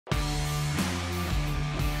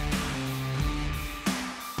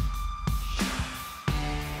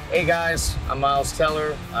Hey guys, I'm Miles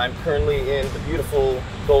Teller. I'm currently in the beautiful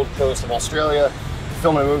Gold Coast of Australia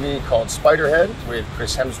filming a movie called Spiderhead with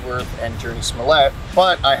Chris Hemsworth and Jurnee Smollett.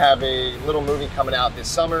 But I have a little movie coming out this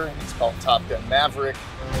summer. It's called Top Gun Maverick.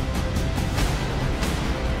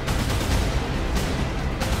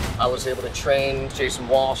 I was able to train Jason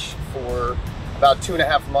Walsh for about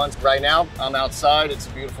 2.5 months. Right now, I'm outside, it's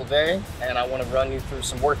a beautiful day, and I want to run you through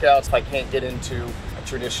some workouts if I can't get into a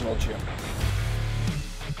traditional gym.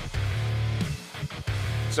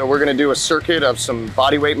 So we're gonna do a circuit of some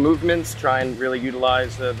bodyweight movements, try and really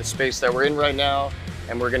utilize the space that we're in right now,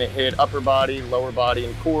 and we're gonna hit upper body, lower body,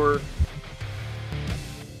 and core.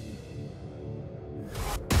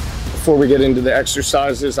 Before we get into the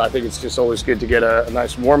exercises, I think it's just always good to get a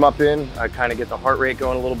nice warm-up in. I kind of get the heart rate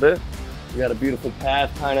going a little bit. We got a beautiful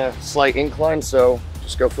path, kind of slight incline, so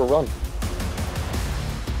just go for a run.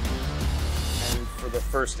 And for the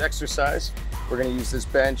first exercise, we're gonna use this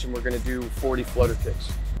bench and we're gonna do 40 flutter kicks.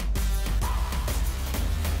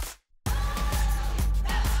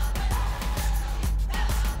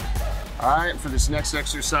 All right, for this next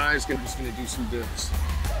exercise, I'm just gonna do some dips.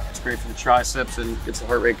 It's great for the triceps and gets the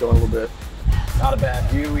heart rate going a little bit. Not a bad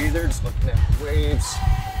view either, just looking at the waves.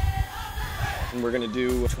 And we're gonna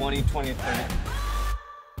do 20, 20, 30.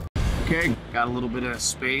 Okay, got a little bit of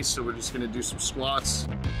space, so we're just gonna do some squats.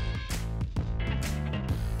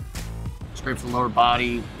 It's great for the lower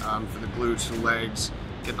body, for the glutes, for the legs,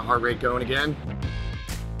 get the heart rate going again.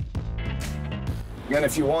 Again,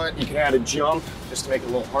 if you want, you can add a jump just to make it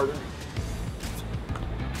a little harder.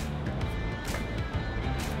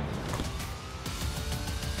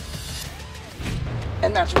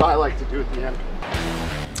 And that's what I like to do at the end.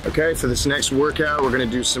 Okay, for this next workout, we're gonna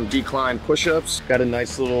do some decline push-ups. Got a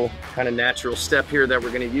nice little kind of natural step here that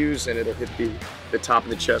we're gonna use, and it'll hit the top of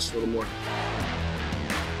the chest a little more.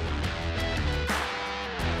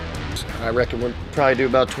 So I reckon we'll probably do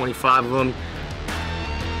about 25 of them.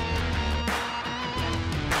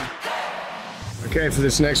 Okay, for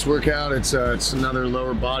this next workout, it's another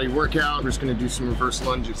lower body workout. We're just gonna do some reverse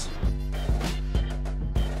lunges.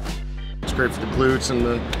 It's great for the glutes and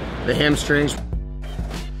the hamstrings.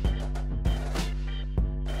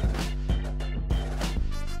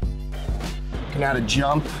 You can add a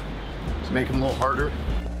jump to make them a little harder.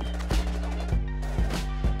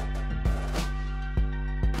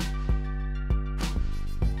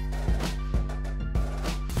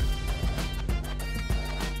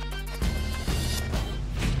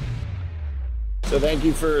 So thank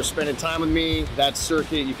you for spending time with me. That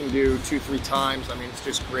circuit you can do 2-3 times. I mean, it's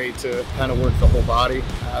just great to kind of work the whole body.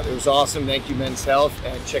 It was awesome. Thank you, Men's Health,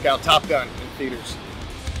 and check out Top Gun in theaters.